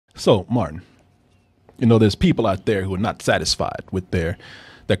So, Martin, you know, there's people out there who are not satisfied with their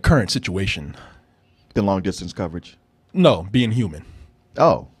current situation. The long distance coverage. No, being human.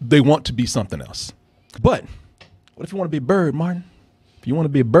 Oh. They want to be something else. But what if you want to be a bird, Martin? If you want to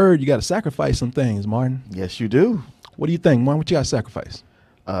be a bird, you got to sacrifice some things, Martin. Yes, you do. What do you think, Martin? What you got to sacrifice?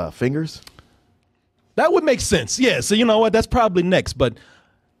 Fingers. That would make sense. Yeah, so you know what? That's probably next, but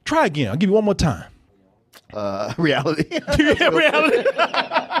try again. I'll give you one more time. Reality. Yeah, reality.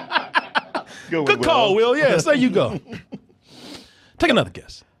 Good call, Will. Yes, there you go. Take another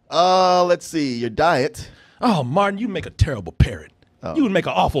guess. Let's see. Your diet. Oh, Martin, you make a terrible parrot. Oh. You would make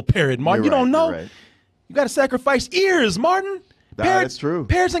an awful parrot, Martin. You're You don't right, know. you're right. You got to sacrifice ears, Martin. That's true.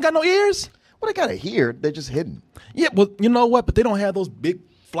 Parrots ain't got no ears. Well, they got to hear. They're just hidden. Yeah, well, you know what? But they don't have those big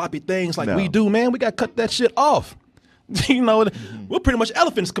floppy things like we do, man. We got to cut that shit off. You know, we're pretty much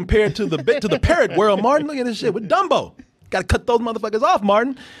elephants compared to the parrot world, Martin. Look at this shit. We're Dumbo. Got to cut those motherfuckers off,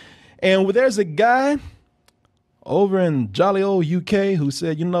 Martin. And there's a guy over in jolly old UK who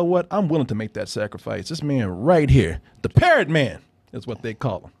said, you know what? I'm willing to make that sacrifice. This man right here, the parrot man is what they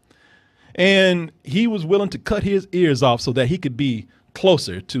call him. And he was willing to cut his ears off so that he could be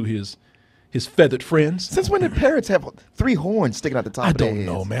closer to his feathered friends. Since when did parrots have 3 horns sticking out the top of their heads? I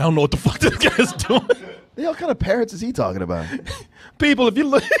don't know, man. I don't know what the fuck this guy's doing. What kind of parrots is he talking about? People, if you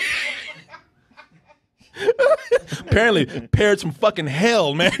look... Apparently, parrots from fucking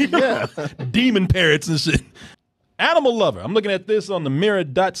hell, man. Yeah. Demon parrots and shit. Animal lover. I'm looking at this on the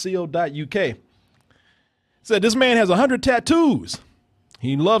mirror.co.uk. Said this man has 100 tattoos.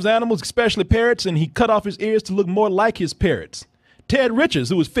 He loves animals, especially parrots, and he cut off his ears to look more like his parrots. Ted Richards,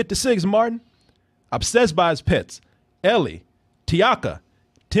 who was 56, Martin, obsessed by his pets. Ellie, Tiaka,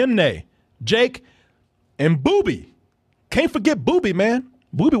 Timney, Jake, and Booby. Can't forget Booby, man.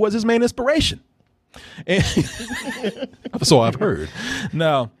 Booby was his main inspiration. And so I've heard.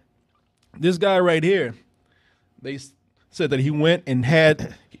 Now, this guy right here, they said that he went and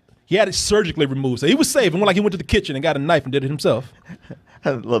had it surgically removed. So he was safe. It went like he went to the kitchen and got a knife and did it himself. I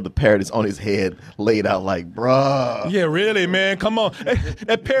love the parrot is on his head, laid out like, bruh. Yeah, really, man. Come on.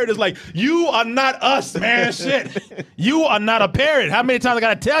 That parrot is like, you are not us, man. Shit. You are not a parrot. How many times I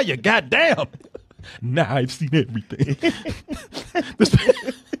got to tell you? God damn. Nah, I've seen everything. This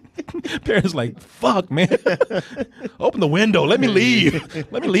parrot's like, fuck, man. Open the window. Let me leave.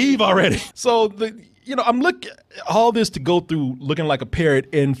 Let me leave already. So, I'm looking all this to go through looking like a parrot.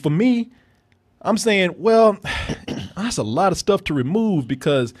 And for me, I'm saying, well, that's a lot of stuff to remove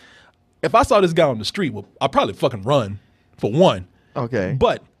because if I saw this guy on the street, well, I'd probably fucking run for one. Okay.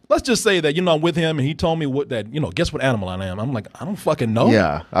 But let's just say that, I'm with him and he told me guess what animal I am. I'm like, I don't fucking know.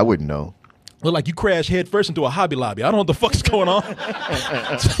 Yeah, I wouldn't know. Look like you crash head first into a Hobby Lobby. I don't know what the fuck's going on.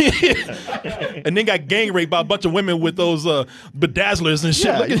 And then got gang raped by a bunch of women with those bedazzlers and shit.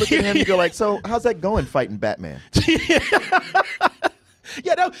 Yeah, you look at him and go like, so how's that going fighting Batman?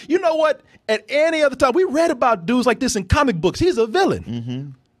 Yeah, you know what? At any other time, we read about dudes like this in comic books. He's a villain. Mm-hmm.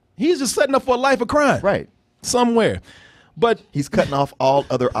 He's just setting up for a life of crime. Right. Somewhere. But he's cutting off all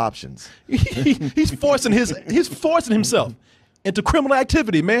other options. He's forcing himself into criminal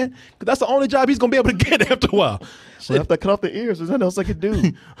activity, man. Because that's the only job he's going to be able to get after a while. Well, after I cut off the ears, there's nothing else I could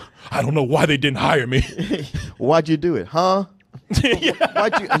do. I don't know why they didn't hire me. Why'd you do it, huh? Yeah.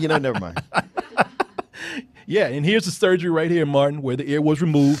 Why'd you, never mind. Yeah, and here's the surgery right here, Martin, where the ear was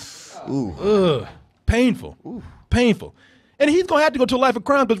removed. Ooh. Ugh. Painful. Ooh. Painful. And he's going to have to go to a life of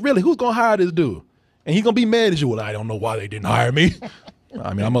crime because really, who's going to hire this dude? And he's going to be mad at you. Well, I don't know why they didn't hire me.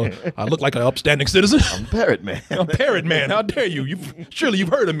 I mean, I look like an upstanding citizen. I'm Parrot Man. I'm Parrot Man. How dare you? Surely you've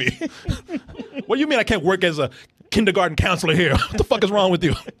heard of me. What do you mean I can't work as a kindergarten counselor here? What the fuck is wrong with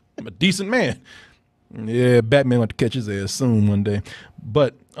you? I'm a decent man. Yeah, Batman went to catch his ass soon one day.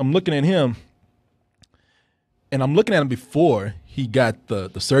 But I'm looking at him, and I'm looking at him before he got the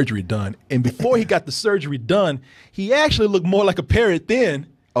surgery done. And before he got the surgery done, he actually looked more like a parrot then.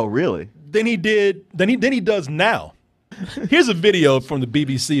 Oh, really? Than he does now. Here's a video from the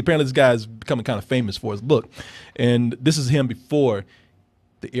BBC. Apparently this guy's becoming kind of famous for his look. And this is him before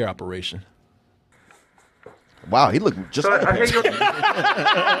the ear operation. Wow, he looked just like a parrot.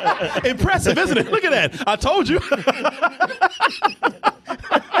 Impressive, isn't it? Look at that. I told you.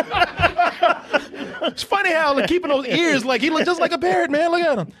 It's funny how like, keeping those ears, like he looked just like a parrot, man. Look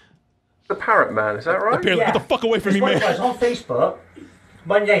at him. The Parrot Man, is that right? Apparently, Yeah. get the fuck away from me, man. On Facebook,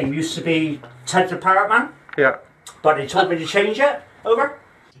 my name used to be Ted the Parrot Man, Yeah. but they told me to change it over.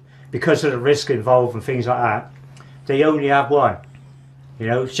 Because of the risk involved and things like that, they only have one. You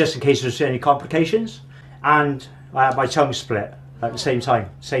know, just in case there's any complications. And I had my tongue split at the same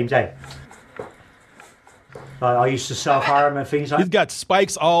time, same day. Like, I used to self-harm and things like He's got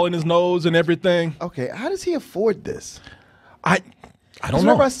spikes all in his nose and everything. Okay, how does he afford this? I don't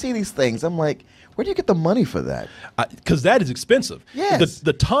Whenever know. I see these things, I'm like, where do you get the money for that? Because that is expensive. Yes.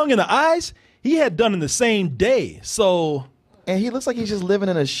 The tongue and the eyes, he had done in the same day. So, And he looks like he's just living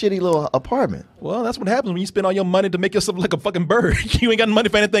in a shitty little apartment. well, that's what happens when you spend all your money to make yourself look like a fucking bird. You ain't got money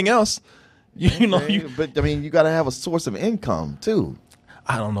for anything else. You know, Okay, but I mean, you got to have a source of income too.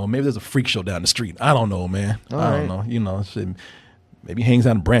 I don't know. Maybe there's a freak show down the street. I don't know, man. I right. don't know. You know, shit, maybe he hangs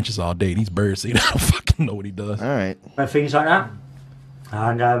out in branches all day. These birds, see, I don't fucking know what he does. All right. and things like that.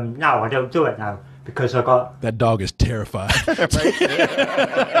 And no, I don't do it now because I got. That dog is terrified.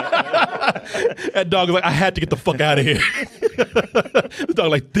 That dog is like, I had to get the fuck out of here. The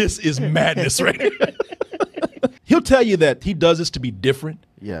dog like, this is madness right here. He'll tell you that he does this to be different.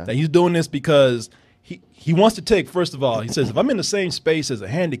 Yeah. That he's doing this because he wants to take, first of all, he says, if I'm in the same space as a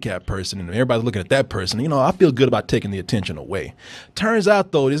handicapped person and everybody's looking at that person, you know, I feel good about taking the attention away. Turns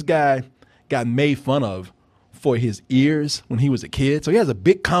out, though, this guy got made fun of for his ears when he was a kid. So he has a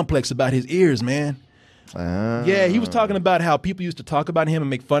big complex about his ears, man. Yeah, he was talking about how people used to talk about him and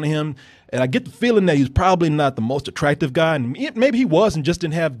make fun of him. And I get the feeling that he's probably not the most attractive guy. And maybe he was and just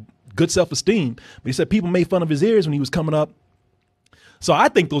didn't have good self-esteem. But he said people made fun of his ears when he was coming up. So I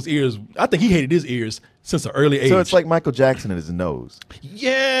think those ears, I think he hated his ears since an early age. So it's like Michael Jackson and his nose.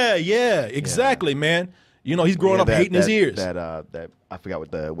 Yeah, exactly, man. You know, he's growing up hating his ears. That I forgot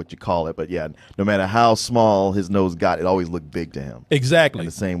what you call it, but yeah, no matter how small his nose got, it always looked big to him. Exactly. And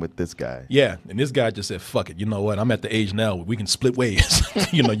the same with this guy. Yeah, and this guy just said, fuck it. You know what? I'm at the age now where we can split ways.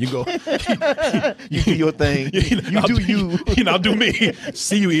 You know, you go. You do your thing. You do you. You know, I'll do me.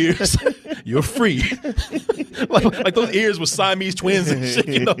 See you, ears. You're free. like those ears were Siamese twins and shit.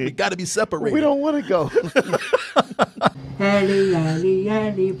 You know, we got to be separated. We don't want to go. Ellie, Ellie,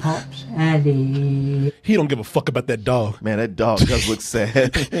 Ellie, Pops, Ellie. He don't give a fuck about that dog. Man, that dog does look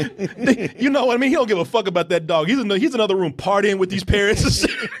sad. You know what I mean? He don't give a fuck about that dog. He's in another room partying with these parents and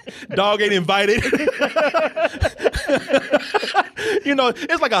shit. Dog ain't invited. You know,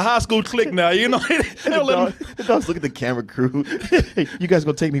 it's like a high school clique now. You know, The dogs look at the camera crew. Hey, you guys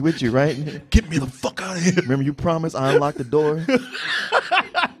gonna take me with you, right? get me the fuck out of here. Remember you promised I unlocked the door?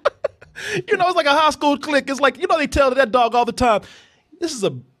 You know, it's like a high school clique. It's like, you know, they tell that dog all the time, this is a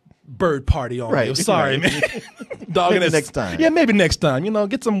bird party on Right, you. Sorry, right. man. Dog Maybe in there, next time. Yeah, maybe next time. You know,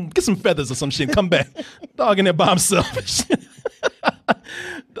 get some feathers or some shit and come back. Dog in there by himself.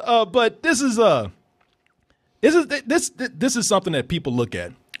 But this is something that people look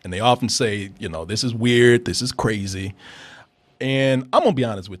at and they often say, you know, this is weird, this is crazy. And I'm gonna be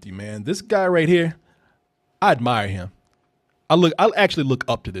honest with you, man. This guy right here, I admire him. I actually look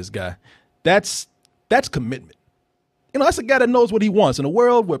up to this guy. That's commitment. You know, that's a guy that knows what he wants. In a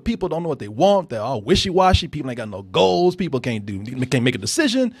world where people don't know what they want, they're all wishy-washy, people ain't got no goals, people can't make a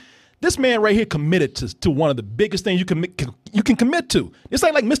decision. This man right here committed to one of the biggest things you can commit to. This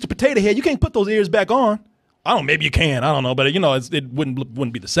ain't like Mr. Potato Head. You can't put those ears back on. I don't know, maybe you can. I don't know, but you know, it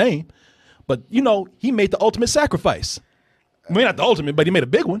wouldn't be the same. But you know, he made the ultimate sacrifice. I mean, not the ultimate, but he made a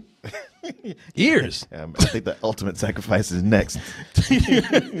big one. Ears. I think the ultimate sacrifice is next.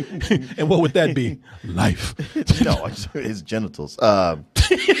 And what would that be? Life. No, his genitals. Well,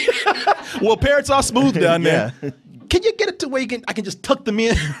 Parrot's all smooth down there. Yeah. Can you get it to where I can just tuck them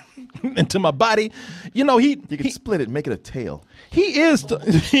in into my body? You know, You can split it, make it a tail. he is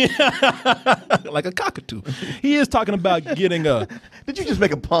like a cockatoo. He is talking about getting a. Did you just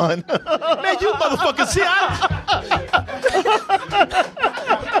make a pun? Man, you motherfuckers see,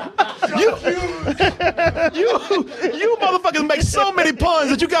 you motherfuckers make so many puns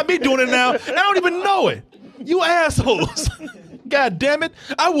that you got me doing it now, and I don't even know it. You assholes. God damn it.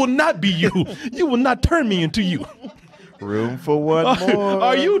 I will not be you. You will not turn me into you. Room for one more.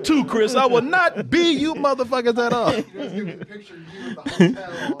 Are you too, Chris? I will not be you motherfuckers at all.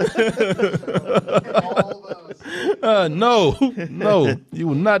 No, you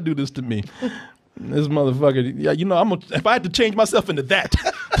will not do this to me. This motherfucker, yeah, you know, if I had to change myself into that,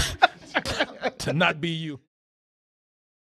 to not be you.